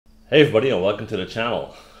Hey everybody and welcome to the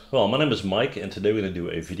channel. Well, my name is Mike and today we're going to do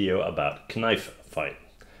a video about knife fight.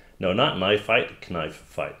 No, not knife fight, knife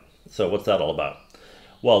fight. So what's that all about?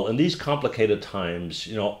 Well, in these complicated times,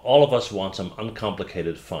 all of us want some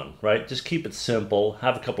uncomplicated fun, right? Just keep it simple,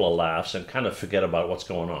 have a couple of laughs and kind of forget about what's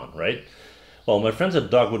going on, right? Well, my friends at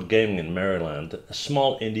Dogwood Gaming in Maryland, a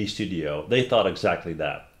small indie studio, they thought exactly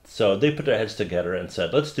that. So they put their heads together and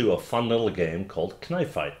said, let's do a fun little game called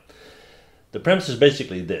Knife Fight. The premise is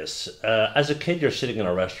basically this. As a kid, you're sitting in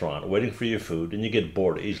a restaurant waiting for your food and you get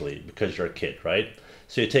bored easily because you're a kid, right?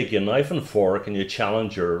 So you take your knife and fork and you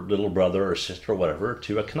challenge your little brother or sister or whatever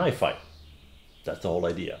to a knife fight. That's the whole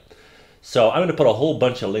idea. So I'm going to put a whole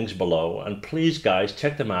bunch of links below and please guys,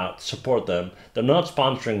 check them out, support them. They're not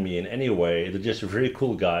sponsoring me in any way. They're just very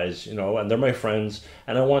cool guys, and they're my friends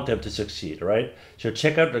and I want them to succeed, right? So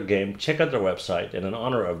check out their game, check out their website, and in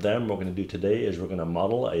honor of them, what we're going to do today is we're going to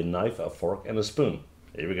model a knife, a fork, and a spoon.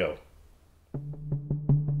 Here we go.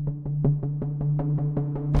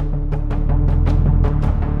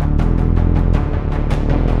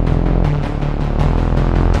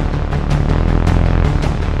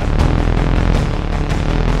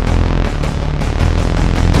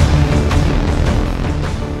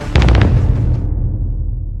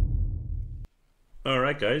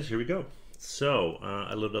 Alright guys, here we go. So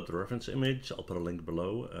I loaded up the reference image. I'll put a link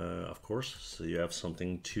below, of course, so you have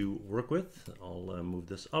something to work with. I'll move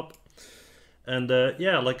this up. And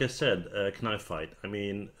yeah, like I said, knife fight. I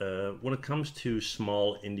mean, when it comes to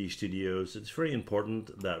small indie studios, it's very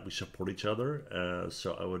important that we support each other.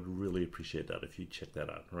 So I would really appreciate that if you check that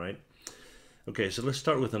out, right? Okay, so let's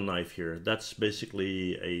start with a knife here. That's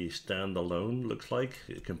basically a standalone, looks like,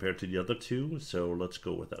 compared to the other two. So let's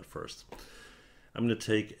go with that first. I'm going to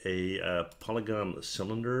take a polygon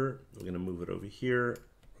cylinder. We're going to move it over here.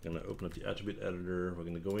 We're going to open up the attribute editor. We're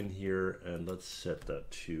going to go in here and let's set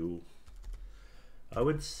that to, I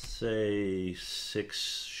would say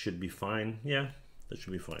 6 should be fine. Yeah, that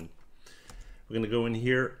should be fine. We're going to go in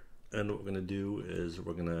here and what we're going to do is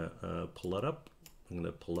we're going to pull that up. I'm going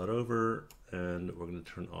to pull that over and we're going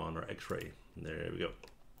to turn on our X-ray. There we go.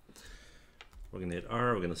 We're going to hit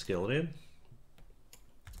R. We're going to scale it in.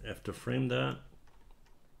 After frame that.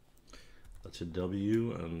 Let's hit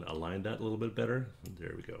W and align that a little bit better.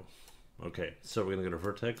 There we go. Okay, so we're gonna go to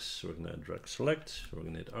vertex. We're gonna drag select. We're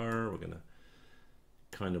gonna hit R. We're gonna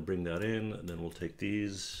kind of bring that in. And then we'll take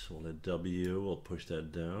these. We'll hit W. We'll push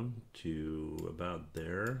that down to about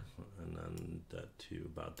there, and then that to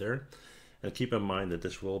about there. And keep in mind that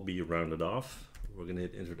this will be rounded off. We're gonna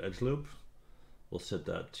hit insert edge loop. We'll set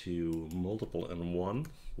that to multiple and 1,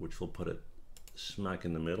 which will put it smack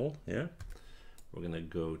in the middle. Yeah. We're going to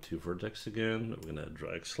go to vertex again. We're going to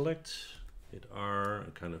drag select, hit R,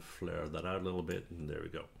 and kind of flare that out a little bit. And there we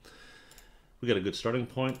go. We got a good starting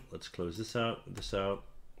point. Let's close this out, We're going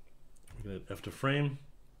to hit F to frame.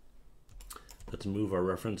 Let's move our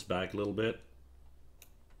reference back a little bit.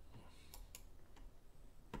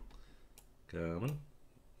 Come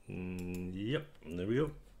on. Yep, there we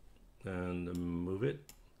go. And move it.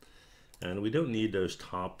 And we don't need those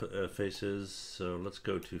top faces, so let's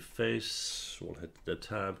go to face. We'll hit the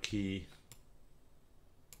tab key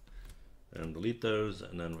and delete those,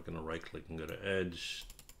 and then we're going to right click and go to edge,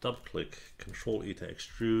 double click, Control E to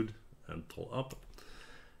extrude and pull up.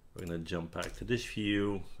 We're going to jump back to this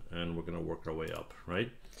view and we're going to work our way up,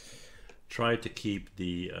 right? Try to keep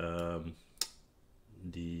the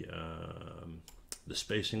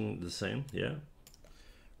spacing the same, yeah.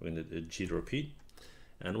 We're going to do G to repeat.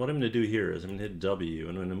 And what I'm going to do here is I'm going to hit W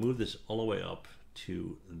and I'm going to move this all the way up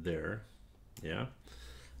to there. Yeah.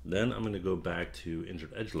 Then I'm going to go back to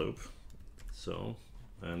insert edge loop. So,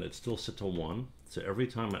 and it's still set to 1. So every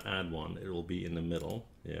time I add 1, it will be in the middle.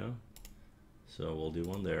 Yeah. So we'll do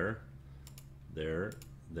one there, there,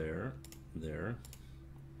 there, there.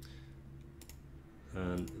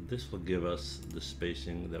 And this will give us the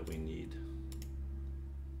spacing that we need.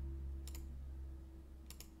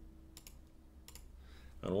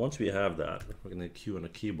 And once we have that, we're going to Q on a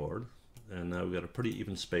keyboard, and now we've got a pretty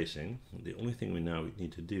even spacing. The only thing we now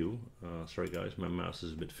need to do, sorry guys, my mouse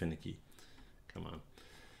is a bit finicky. Come on.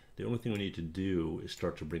 The only thing we need to do is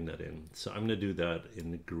start to bring that in. So I'm going to do that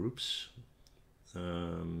in the groups. Yeah,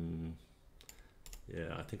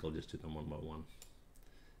 I think I'll just do them one by one.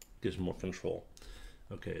 Gives more control.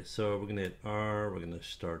 Okay, so we're going to hit R. We're going to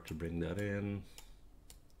start to bring that in.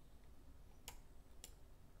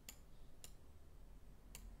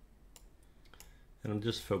 And I'm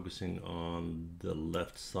just focusing on the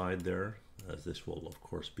left side there, as this will of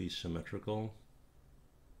course be symmetrical.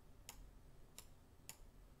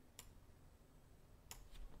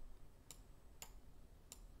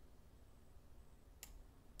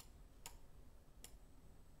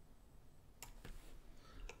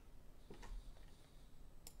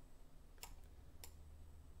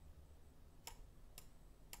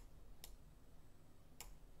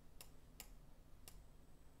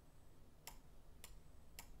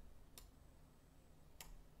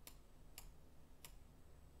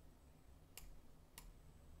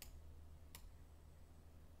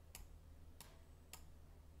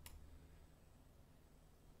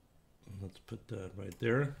 Let's put that right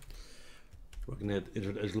there. We're going to hit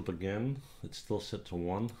insert edge loop again. It's still set to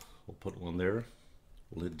 1. We'll put 1 there.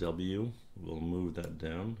 We'll hit W. We'll move that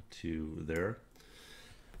down to there.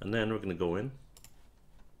 And then we're going to go in.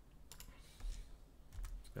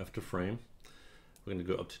 After frame, we're going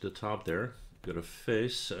to go up to the top there. Go to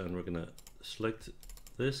face, and we're going to select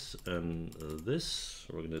this and this.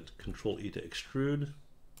 We're going to Control E to extrude.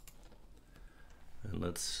 And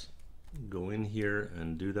let's go in here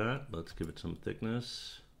and do that. Let's give it some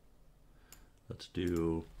thickness. Let's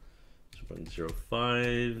do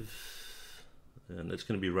 0.05, and it's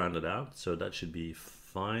going to be rounded out, so that should be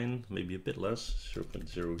fine. Maybe a bit less,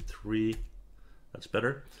 0.03. That's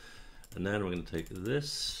better. And then we're going to take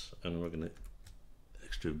this and we're going to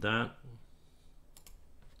extrude that.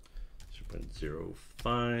 0.05,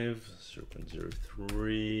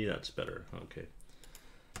 0.03. That's better. Okay.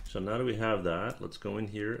 So now that we have that, let's go in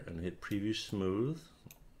here and hit preview smooth.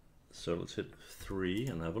 So let's hit 3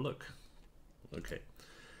 and have a look. Okay,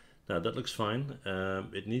 now that looks fine.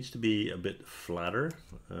 It needs to be a bit flatter,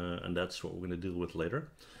 and that's what we're going to deal with later.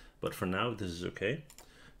 But for now, this is okay.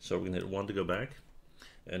 So we're going to hit 1 to go back,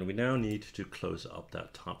 and we now need to close up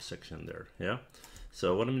that top section there. Yeah.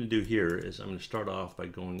 So what I'm going to do here is I'm going to start off by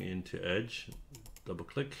going into Edge, double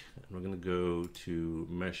click, and we're going to go to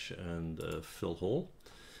Mesh and Fill Hole,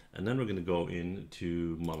 and then we're going to go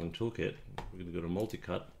into Modeling Toolkit. We're going to go to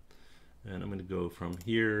Multi-Cut, and I'm going to go from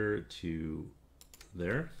here to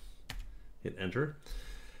there, hit enter.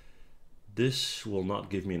 This will not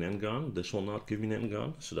give me an n-gon. This will not give me an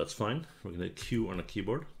n-gon, so that's fine. We're going to hit Q on a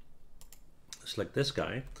keyboard, select this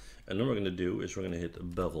guy, and then what we're going to do is we're going to hit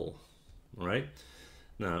bevel. All right.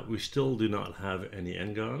 Now we still do not have any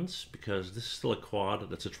n-gons because this is still a quad.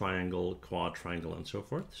 That's a triangle, quad, triangle, and so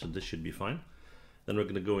forth. So this should be fine. Then we're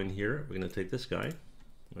going to go in here. We're going to take this guy,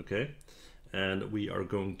 okay, and we are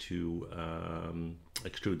going to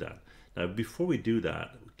extrude that. Now, before we do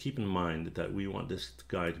that, keep in mind that we want this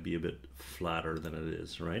guy to be a bit flatter than it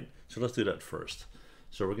is, right? So let's do that first.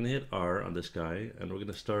 So we're going to hit R on this guy, and we're going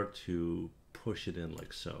to start to push it in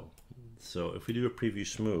like so. So if we do a preview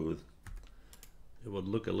smooth, it would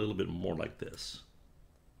look a little bit more like this,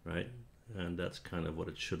 right? And that's kind of what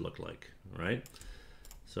it should look like, right?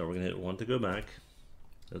 So we're going to hit 1 to go back.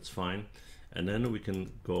 That's fine. And then we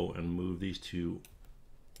can go and move these two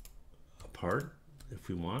apart if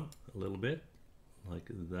we want a little bit like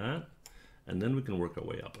that, and then we can work our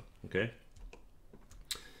way up. Okay,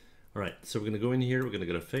 all right, so we're going to go in here, we're going to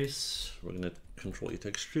go to face, we're going to Control E to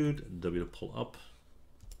extrude, W to pull up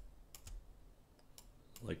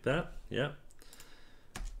like that. Yeah,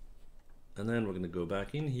 and then we're going to go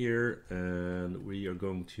back in here and we are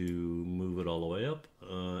going to move it all the way up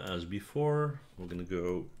as before. We're going to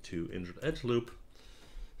go to insert edge loop,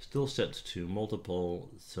 still set to multiple,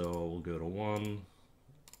 so we'll go to 1,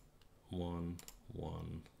 1,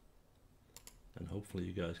 1, and hopefully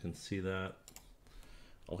you guys can see that.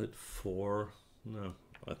 I'll hit 4. No,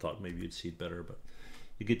 I thought maybe you'd see it better, but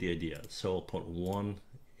you get the idea. So I'll put 1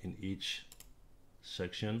 in each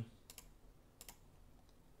section,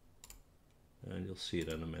 and you'll see it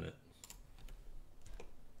in a minute.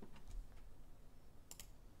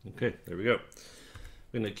 Okay, there we go.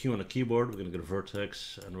 We're going to Q on a keyboard, we're going to go to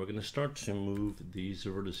vertex, and we're going to start to move these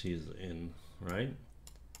vertices in, right?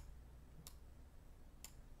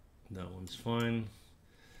 That one's fine.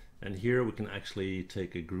 And here we can actually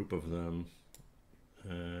take a group of them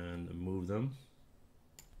and move them.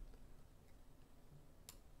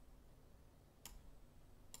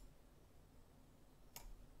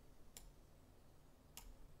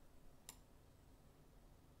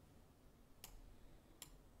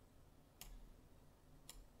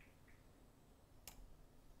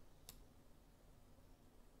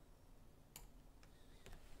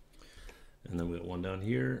 And then we got one down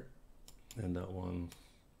here and that one.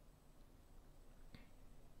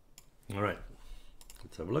 All right,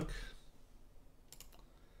 let's have a look.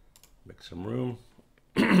 Make some room.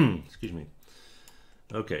 Excuse me.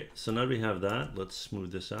 Okay, so now we have that. Let's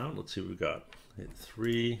smooth this out. Let's see what we got. Hit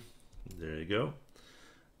 3. There you go.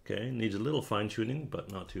 Okay, needs a little fine tuning,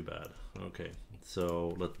 but not too bad. Okay,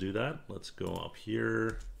 so let's do that. Let's go up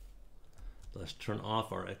here. Let's turn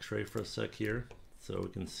off our X-ray for a sec here so we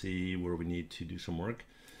can see where we need to do some work.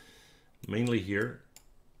 Mainly here.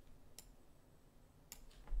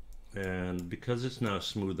 And because it's now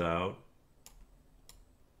smoothed out,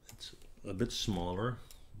 it's a bit smaller,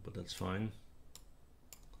 but that's fine.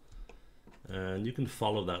 And you can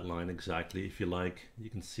follow that line exactly if you like. You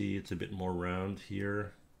can see it's a bit more round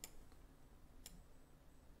here.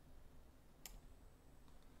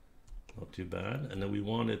 Not too bad. And then we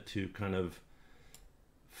want it to kind of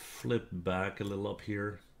flip back a little up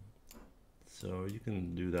here. So you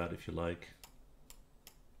can do that if you like.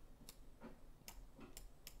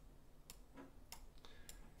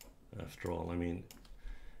 After all, I mean,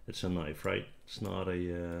 it's a knife, right? It's not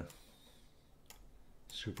a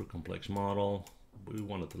super complex model. But we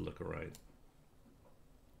want it to look alright.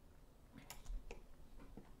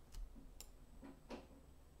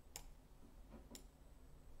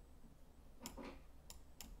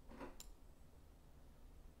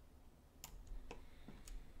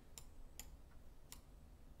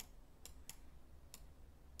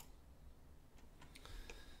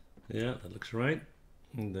 Yeah, that looks right.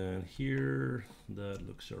 And then here, that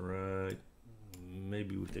looks alright.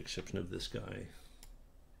 Maybe with the exception of this guy.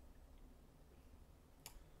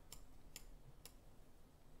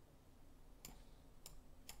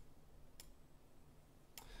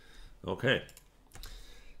 Okay.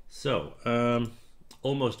 So,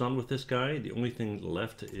 almost done with this guy. The only thing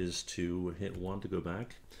left is to hit 1 to go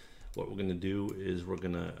back. What we're going to do is we're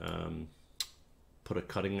going to put a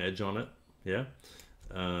cutting edge on it. Yeah.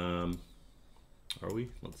 Are we?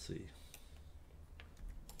 Let's see.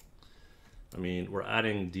 I mean, we're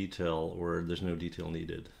adding detail where there's no detail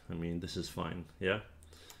needed. I mean, this is fine. Yeah.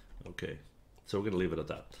 Okay. So we're going to leave it at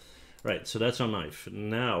that. Right. So that's our knife.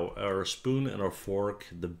 Now our spoon and our fork,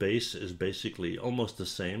 the base is basically almost the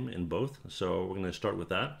same in both. So we're going to start with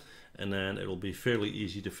that. And then it'll be fairly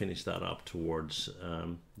easy to finish that up towards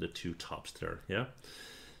the two tops there. Yeah.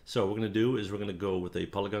 So what we're going to do is we're going to go with a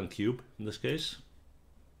polygon cube in this case.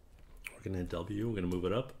 We're going to hit W, we're going to move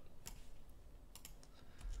it up.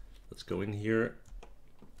 Let's go in here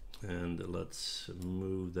and let's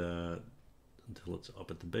move that until it's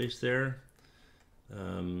up at the base there.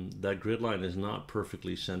 That grid line is not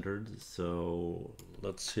perfectly centered, so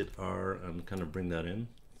let's hit R and kind of bring that in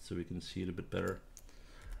so we can see it a bit better.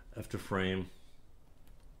 After frame,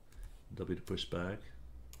 W to push back,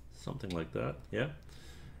 something like that, yeah.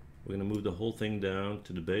 We're going to move the whole thing down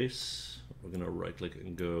to the base. We're going to right click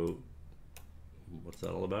and go. What's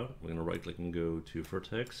that all about? We're going to right click and go to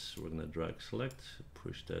vertex. We're going to drag select,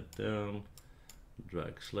 push that down,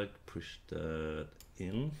 drag select, push that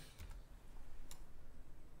in.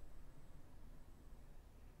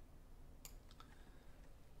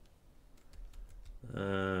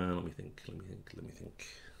 Let me think.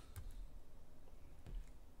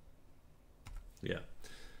 Yeah,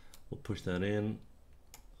 we'll push that in.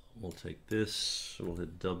 We'll take this, we'll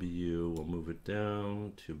hit W, we'll move it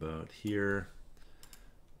down to about here.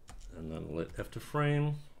 And then we'll hit F to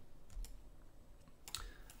frame.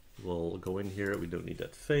 We'll go in here, we don't need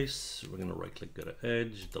that face. We're gonna right click, go to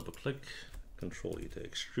edge, double click, Control E to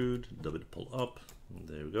extrude, W to pull up, and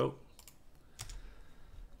there we go.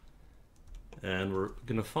 And we're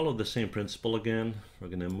gonna follow the same principle again. We're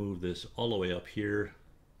gonna move this all the way up here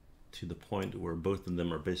to the point where both of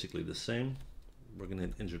them are basically the same. We're gonna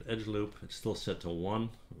hit insert edge loop, it's still set to 1.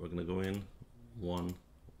 We're gonna go in, 1,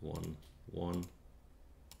 1, 1.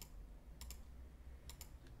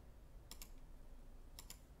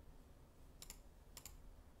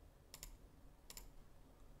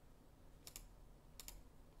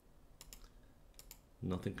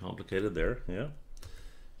 Nothing complicated there, yeah.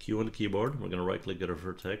 Q on the keyboard, we're going to right click, get our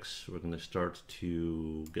vertex. We're going to start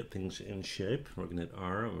to get things in shape. We're going to hit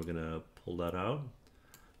R and we're going to pull that out.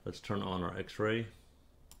 Let's turn on our X-ray.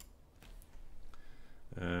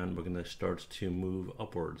 And we're going to start to move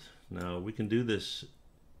upward. Now we can do this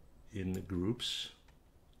in groups.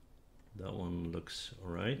 That one looks all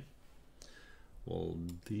right. We'll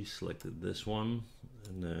deselect this one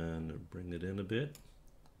and then bring it in a bit.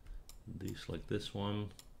 Deselect this one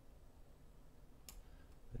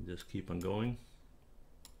and just keep on going.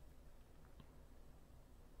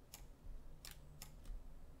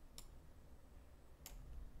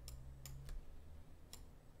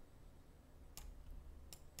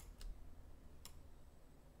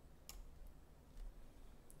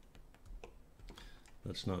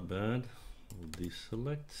 That's not bad. We'll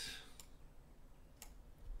deselect,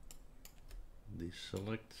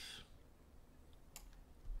 deselect.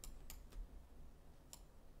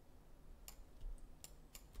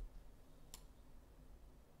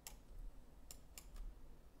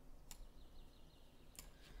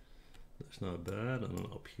 That's not bad. And then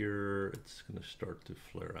up here, it's going to start to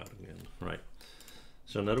flare out again. Right.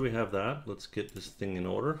 So now that we have that, let's get this thing in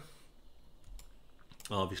order.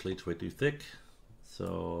 Obviously, it's way too thick.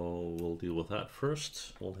 So we'll deal with that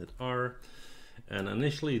first. We'll hit R. And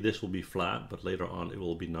initially, this will be flat, but later on, it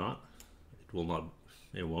will be not. It will not.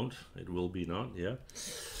 It won't. It will be not. Yeah.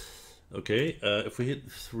 Okay. If we hit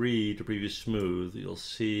 3 to previous smooth, you'll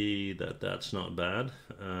see that that's not bad.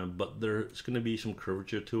 but there's going to be some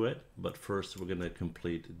curvature to it. But first we're going to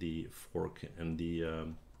complete the fork and the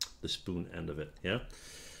spoon end of it, yeah?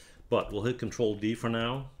 But we'll hit Control D for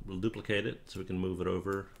now. We'll duplicate it so we can move it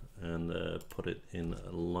over and put it in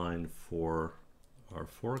a line for our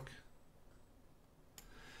fork.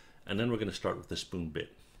 And then we're going to start with the spoon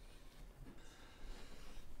bit.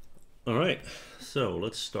 All right, so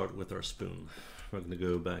let's start with our spoon. We're going to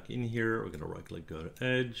go back in here. We're going to right click, go to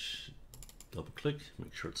edge, double click,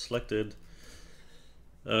 make sure it's selected.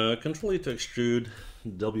 Control E to extrude,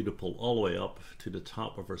 W to pull all the way up to the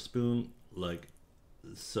top of our spoon, like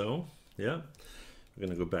so. Yeah. We're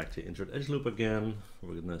going to go back to insert edge loop again.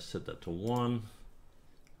 We're going to set that to 1.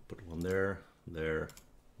 Put one there, there,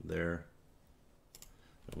 there.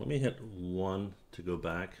 And let me hit 1 to go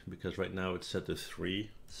back, because right now it's set to 3,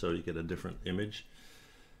 so you get a different image.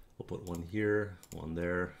 We'll put one here, one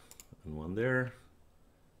there, and one there.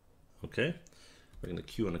 Okay. We're going to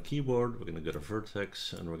Q on a keyboard. We're going to go to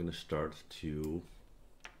vertex, and we're going to start to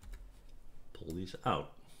pull these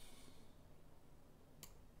out.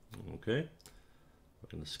 Okay. We're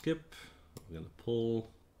going to skip. We're going to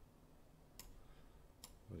pull.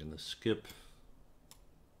 We're going to skip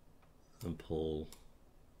and pull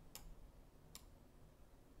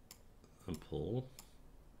and pull.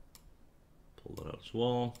 Pull that out as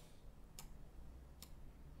well.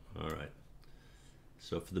 All right.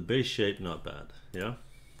 So for the base shape, not bad. Yeah.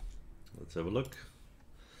 Let's have a look.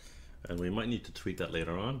 And we might need to tweak that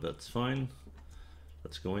later on, but that's fine.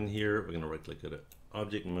 Let's go in here. We're going to right click at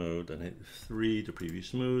object mode and hit 3 to preview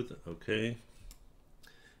smooth. Okay.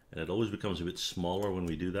 And it always becomes a bit smaller when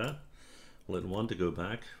we do that. We'll hit 1 to go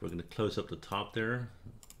back. We're going to close up the top there.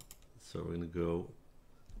 So we're going to go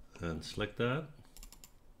and select that.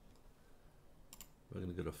 We're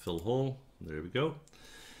going to go to fill hole. There we go.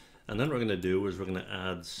 And then what we're going to do is we're going to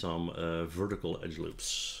add some vertical edge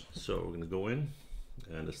loops. So we're going to go in,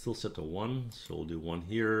 and it's still set to 1. So we'll do 1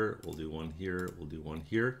 here, we'll do 1 here, we'll do 1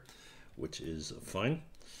 here, which is fine.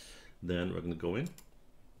 Then we're going to go in,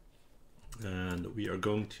 and we are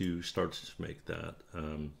going to start to make that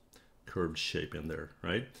curved shape in there,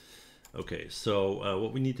 right? Okay, so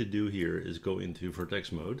what we need to do here is go into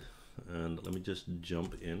vertex mode, and let me just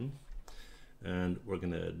jump in. And we're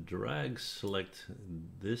going to drag select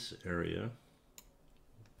this area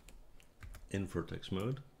in vertex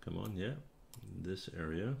mode. Come on, yeah, this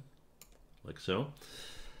area, like so.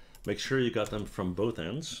 Make sure you got them from both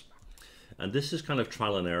ends. And this is kind of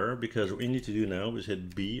trial and error, because what you need to do now is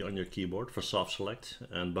hit B on your keyboard for soft select.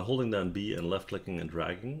 And by holding down B and left clicking and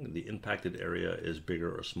dragging, the impacted area is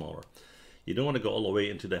bigger or smaller. You don't want to go all the way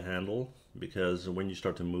into the handle, because when you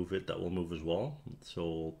start to move it, that will move as well.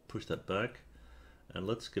 So push that back. And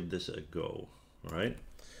let's give this a go, all right?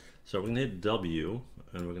 So we're gonna hit W,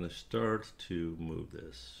 and we're gonna start to move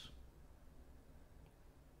this.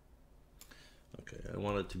 Okay, I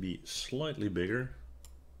want it to be slightly bigger.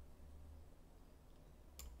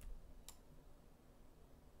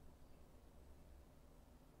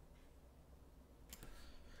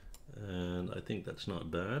 And I think that's not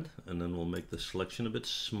bad. And then we'll make the selection a bit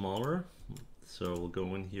smaller. So we'll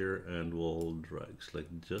go in here and we'll drag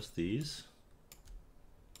select just these.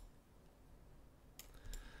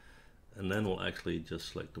 And then we'll actually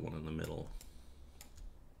just select the one in the middle.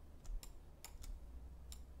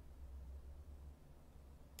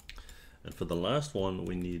 And for the last one,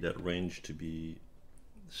 we need that range to be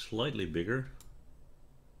slightly bigger.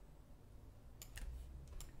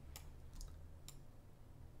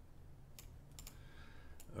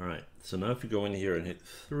 All right, so now if you go in here and hit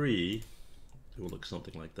 3, it will look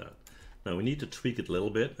something like that. Now we need to tweak it a little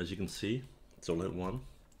bit, as you can see. So we'll hit 1.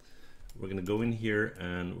 We're going to go in here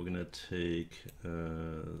and we're going to take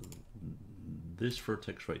this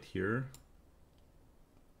vertex right here,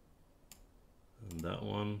 and that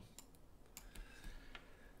one.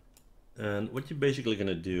 And what you're basically going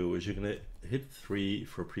to do is you're going to hit 3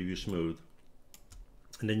 for preview smooth,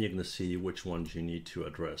 and then you're going to see which ones you need to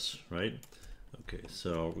address, right? Okay,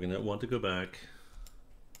 so we're going to want to go back,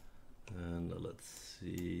 and let's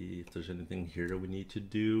see if there's anything here that we need to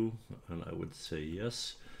do, and I would say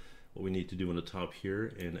yes. What we need to do on the top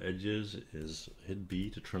here in edges is hit B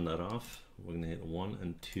to turn that off. We're going to hit 1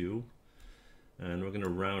 and 2, and we're going to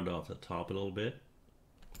round off the top a little bit.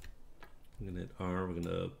 We're going to hit R, we're going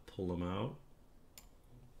to pull them out,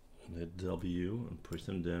 and hit W and push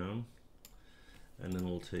them down, and then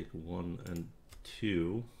we'll take 1 and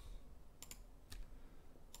 2,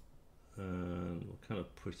 and we'll kind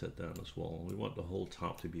of push that down as well. We want the whole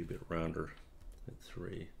top to be a bit rounder. Hit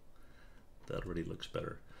 3. That really looks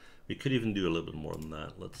better. We could even do a little bit more than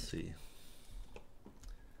that. Let's see.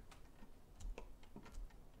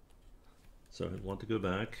 So I want to go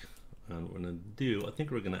back, and we're going to do, I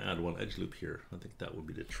think we're going to add one edge loop here. I think that would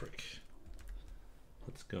be the trick.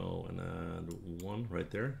 Let's go and add one right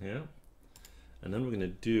there, yeah. And then we're going to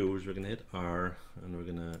do is we're going to hit R, and we're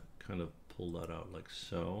going to kind of pull that out like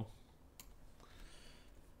so.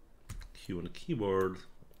 Q on the keyboard,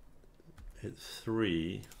 hit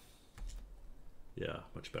 3. Yeah,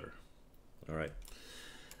 much better. All right.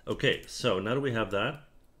 Okay, so now that we have that,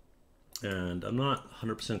 and I'm not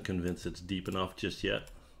 100% convinced it's deep enough just yet,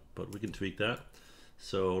 but we can tweak that.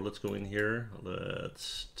 So let's go in here.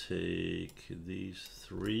 Let's take these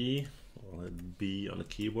 3. I'll hit B on the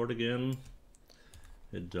keyboard again.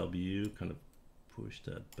 Hit W, kind of push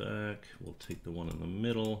that back. We'll take the one in the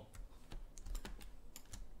middle.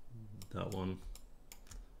 That one.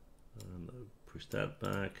 And push that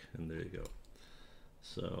back, and there you go.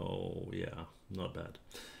 So yeah, not bad.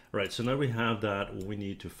 All right, so now we have that. What we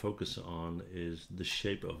need to focus on is the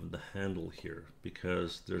shape of the handle here,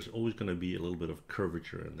 because there's always going to be a little bit of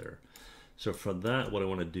curvature in there. So for that, what I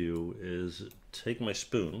want to do is take my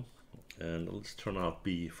spoon, and let's turn off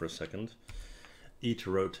B for a second. E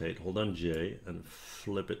to rotate, hold on J, and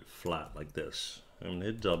flip it flat like this. I'm going to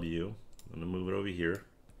hit W, I'm going to move it over here.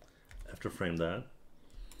 After frame that.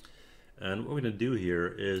 And what we're going to do here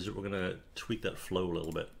is we're going to tweak that flow a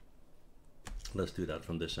little bit. Let's do that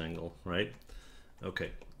from this angle, right?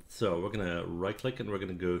 Okay, so we're going to right click and we're going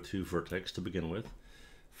to go to vertex to begin with.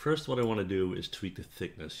 First, what I want to do is tweak the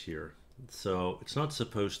thickness here. So it's not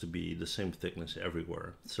supposed to be the same thickness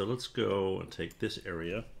everywhere. So let's go and take this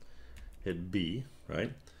area, hit B,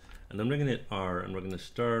 right? And then we're going to hit R, and we're going to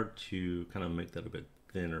start to kind of make that a bit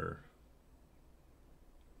thinner,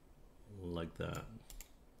 like that.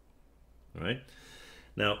 All right.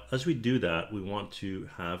 Now, as we do that, we want to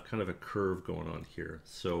have kind of a curve going on here.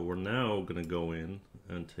 So we're now going to go in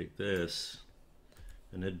and take this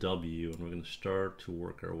and hit W, and we're going to start to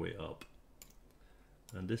work our way up.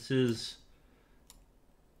 And this is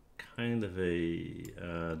kind of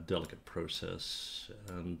a delicate process,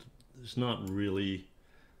 and it's not really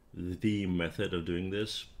the method of doing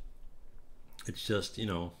this. It's just, you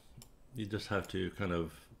know, you just have to kind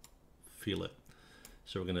of feel it.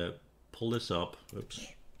 So we're going to pull this up. Oops.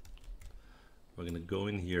 We're going to go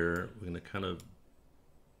in here. We're going to kind of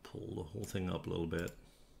pull the whole thing up a little bit.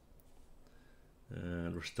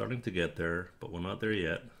 And we're starting to get there, but we're not there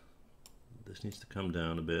yet. This needs to come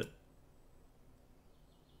down a bit.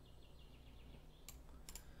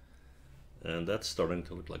 And that's starting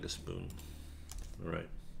to look like a spoon. All right.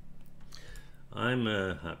 I'm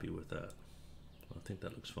happy with that. I think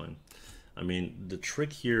that looks fine. I mean, the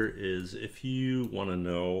trick here is if you want to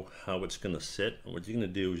know how it's going to sit, what you're going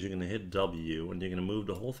to do is you're going to hit W, and you're going to move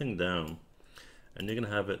the whole thing down, and you're going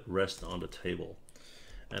to have it rest on the table.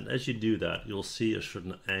 And as you do that, you'll see a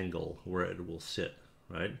certain angle where it will sit,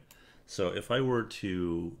 right? So if I were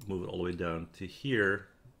to move it all the way down to here,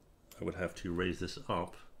 I would have to raise this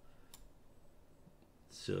up.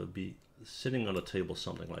 So it'd be sitting on a table,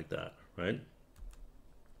 something like that, right?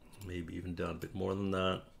 Maybe even down a bit more than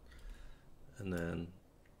that. And then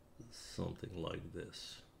something like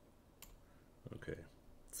this. Okay,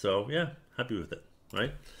 so yeah, happy with it,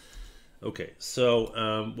 right? Okay, so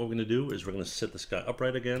what we're going to do is we're going to set this guy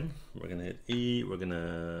upright again. We're going to hit E. We're going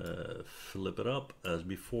to flip it up as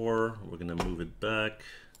before. We're going to move it back.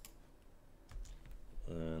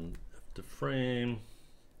 And after frame.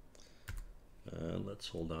 And let's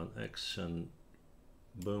hold on X and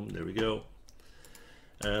boom, there we go.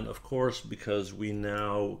 And of course, because we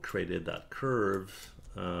now created that curve,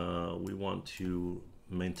 we want to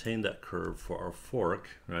maintain that curve for our fork,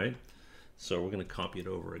 right? So we're going to copy it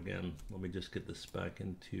over again. Let me just get this back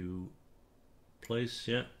into place.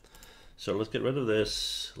 Yeah. So let's get rid of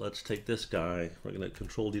this. Let's take this guy. We're going to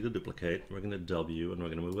Control D to duplicate. We're going to W, and we're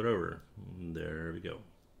going to move it over. And there we go.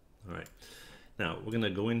 All right. Now we're going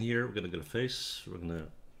to go in here. We're going to go to face. We're going to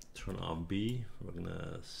turn off B. We're going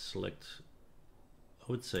to select,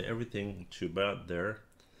 I would say, everything to about there.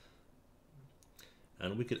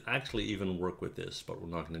 And we could actually even work with this, but we're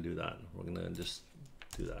not going to do that. We're going to just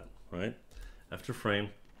do that, right? After frame.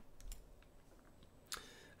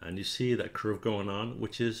 And you see that curve going on,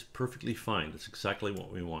 which is perfectly fine. That's exactly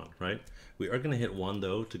what we want, right? We are going to hit 1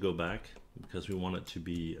 though to go back because we want it to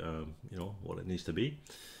be, you know, what it needs to be.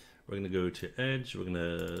 We're going to go to edge. We're going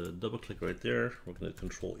to double click right there. We're going to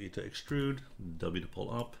Control E to extrude, W to pull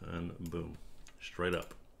up, and boom, straight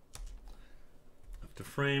up. After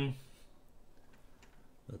frame,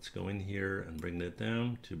 let's go in here and bring that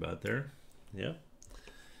down to about there. Yeah.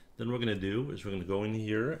 Then what we're going to do is we're going to go in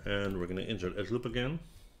here and we're going to insert edge loop again.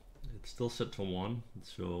 It's still set to 1,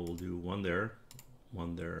 so we'll do 1 there,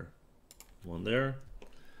 1 there, one there.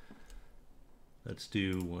 Let's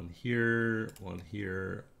do one here, one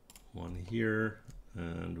here, one here,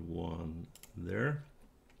 and one there.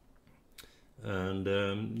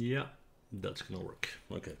 And yeah, that's gonna work.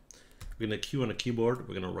 Okay, we're gonna Q on a keyboard.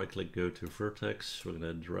 We're gonna right click, go to vertex. We're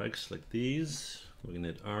gonna drag select these. We're gonna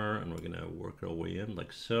hit R and we're gonna work our way in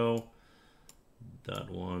like so. That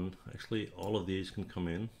one, actually all of these can come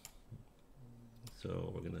in.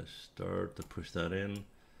 So we're gonna start to push that in.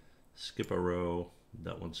 Skip a row,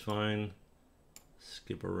 that one's fine.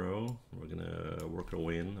 Skip a row, we're gonna work our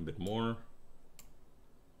way in a bit more.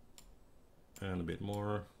 And a bit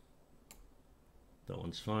more. That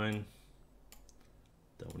one's fine.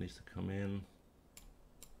 That one needs to come in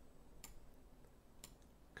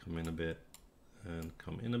a bit, and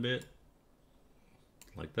come in a bit,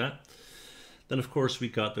 like that. Then of course we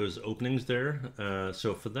got those openings there.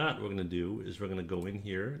 So for that, what we're gonna do is we're gonna go in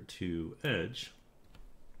here to edge.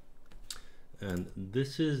 And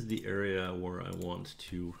this is the area where I want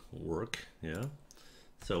to work, yeah?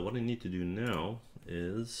 So what I need to do now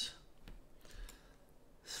is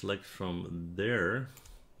select from there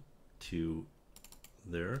to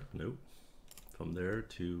there, nope. From there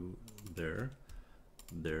to there,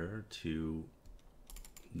 there to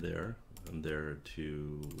there, and there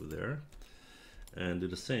to there. And do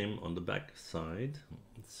the same on the back side.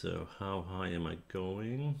 So how high am I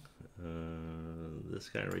going? This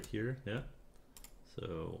guy right here, yeah?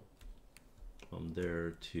 So from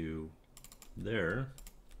there to there.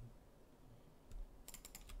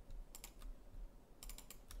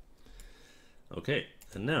 Okay,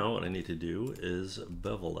 and now what I need to do is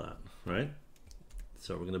bevel that, right?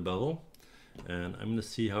 So we're gonna bevel, and I'm gonna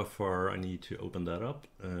see how far I need to open that up,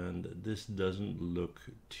 and this doesn't look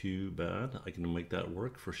too bad. I can make that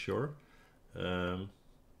work for sure.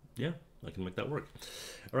 Yeah, I can make that work.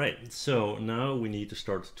 All right, so now we need to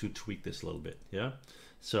start to tweak this a little bit, yeah?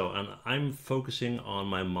 So, and I'm focusing on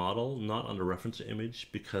my model, not on the reference image,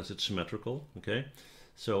 because it's symmetrical, okay?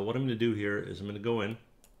 So what I'm gonna do here is I'm gonna go in,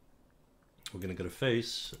 we're gonna go to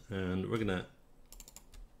face, and we're gonna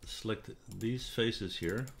select these faces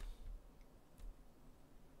here.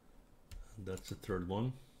 That's the third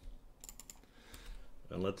one.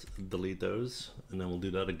 And let's delete those, and then we'll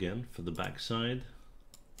do that again for the back side.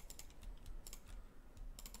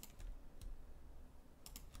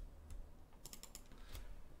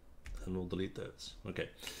 And we'll delete those. Okay,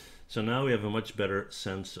 so now we have a much better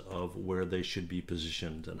sense of where they should be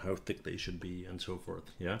positioned and how thick they should be and so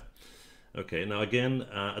forth, yeah? Okay, now again,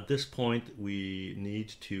 at this point we need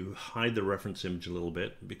to hide the reference image a little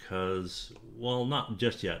bit because, well, not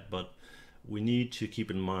just yet, but we need to keep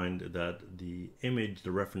in mind that the image,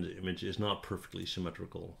 the reference image, is not perfectly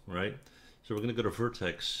symmetrical, right? So we're gonna go to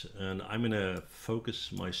vertex, and I'm gonna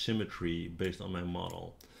focus my symmetry based on my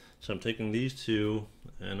model. So I'm taking these two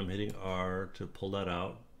and I'm hitting R to pull that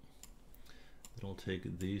out. Then I'll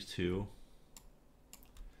take these two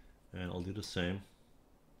and I'll do the same.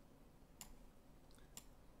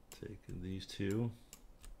 Take these two.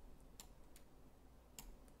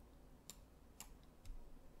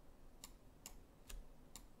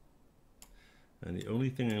 And the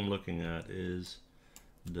only thing I'm looking at is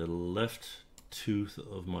the left tooth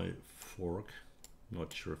of my fork. I'm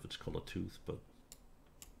not sure if it's called a tooth, but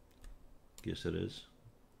guess it is.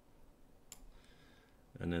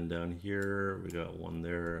 And then down here we got one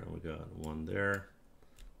there and we got one there.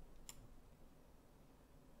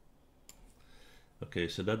 Okay,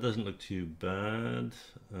 so that doesn't look too bad.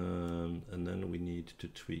 And then we need to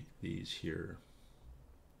tweak these here.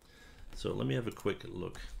 So let me have a quick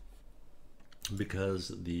look,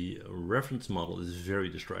 because the reference model is very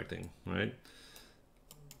distracting, right?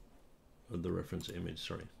 The reference image,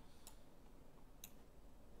 sorry.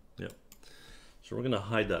 Yep. So we're gonna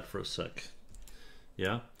hide that for a sec.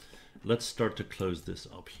 Yeah, let's start to close this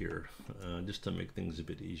up here, just to make things a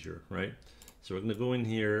bit easier, right? So we're gonna go in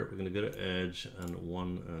here, we're gonna go to edge and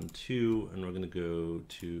 1 and 2, and we're gonna go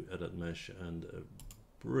to edit mesh and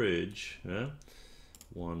bridge, yeah?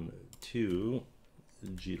 1, 2,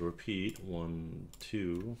 G to repeat, 1,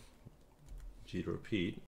 2, G to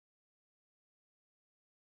repeat.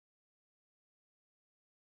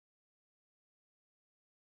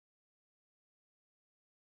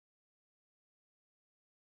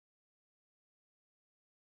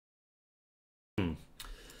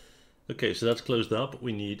 Okay, so that's closed up.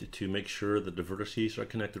 We need to make sure that the vertices are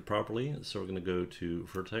connected properly. So we're going to go to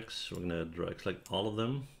vertex. We're going to drag select all of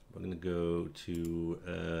them. We're going to go to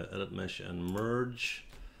edit mesh and merge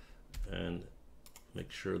and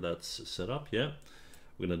make sure that's set up. Yeah,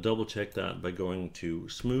 we're going to double check that by going to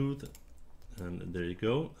smooth, and there you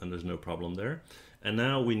go. And there's no problem there. And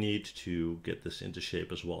now we need to get this into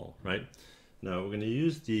shape as well, right? Now we're going to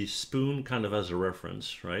use the spoon kind of as a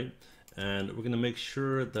reference, right? And we're going to make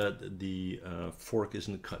sure that the fork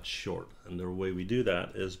isn't cut short. And the way we do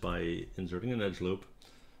that is by inserting an edge loop.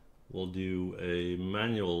 We'll do a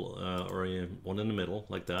manual or a one in the middle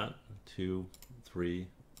like that, 2, 3,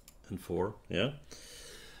 and 4, yeah.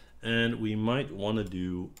 And we might want to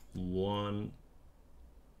do 1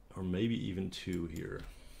 or maybe even 2 here,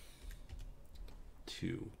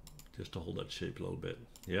 2, just to hold that shape a little bit,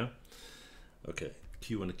 yeah. Okay,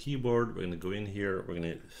 Q on the keyboard, we're going to go in here, we're going to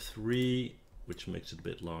hit 3, which makes it a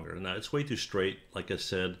bit longer. Now it's way too straight, like I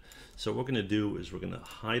said, so what we're going to do is we're going to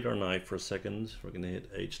hide our knife for a second. We're going to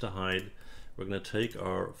hit H to hide. We're going to take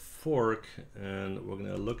our fork and we're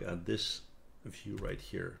going to look at this view right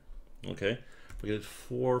here. Okay, we're going to hit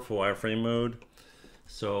 4 for wireframe mode,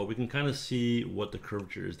 so we can kind of see what the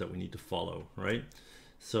curvature is that we need to follow, right?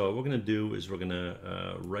 So what we're going to do is we're going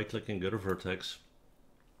to right click and go to vertex,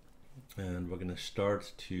 and we're going to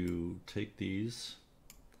start to take these,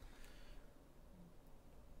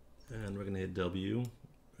 and we're going to hit W,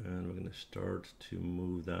 and we're going to start to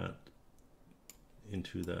move that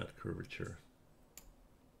into that curvature.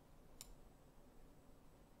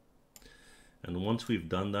 And once we've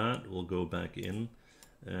done that, we'll go back in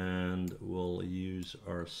and we'll use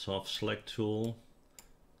our soft select tool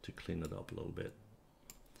to clean it up a little bit.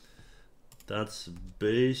 That's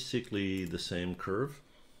basically the same curve.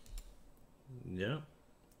 Yeah,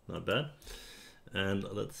 not bad. And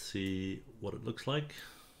let's see what it looks like.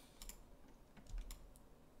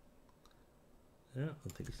 Yeah, I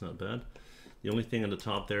think it's not bad. The only thing on the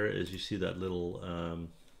top there is you see that little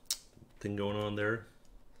thing going on there.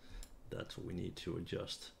 That's what we need to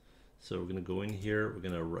adjust. So we're going to go in here, we're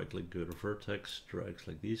going to right click, go to vertex, drag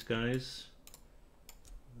like these guys,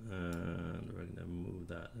 and we're going to move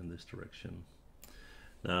that in this direction.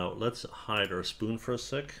 Now let's hide our spoon for a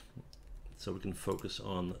sec so we can focus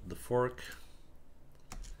on the fork,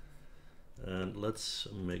 and let's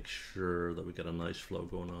make sure that we got a nice flow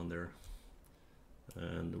going on there.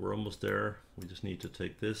 And we're almost there. We just need to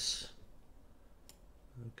take this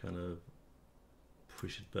and kind of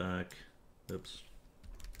push it back. Oops.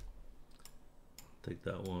 Take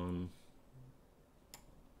that one.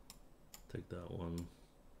 Take that one.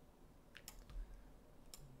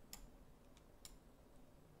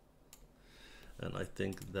 And I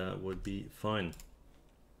think that would be fine.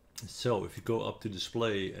 So if you go up to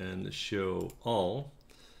display and show all,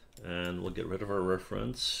 and we'll get rid of our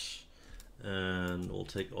reference, and we'll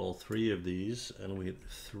take all 3 of these, and we hit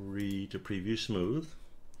 3 to preview smooth.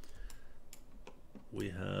 We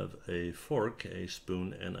have a fork, a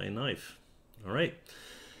spoon, and a knife. All right.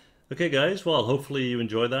 Okay, guys. Well, hopefully you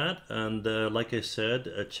enjoy that. And like I said,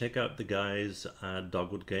 check out the guys at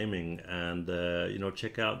Dogwood Gaming, and you know,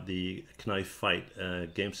 check out the Knife Fight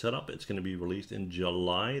game setup. It's going to be released in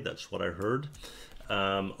July. That's what I heard.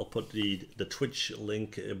 I'll put the Twitch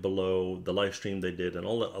link below, the live stream they did, and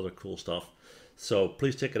all that other cool stuff. So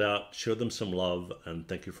please check it out, show them some love, and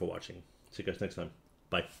thank you for watching. See you guys next time.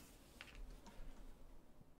 Bye.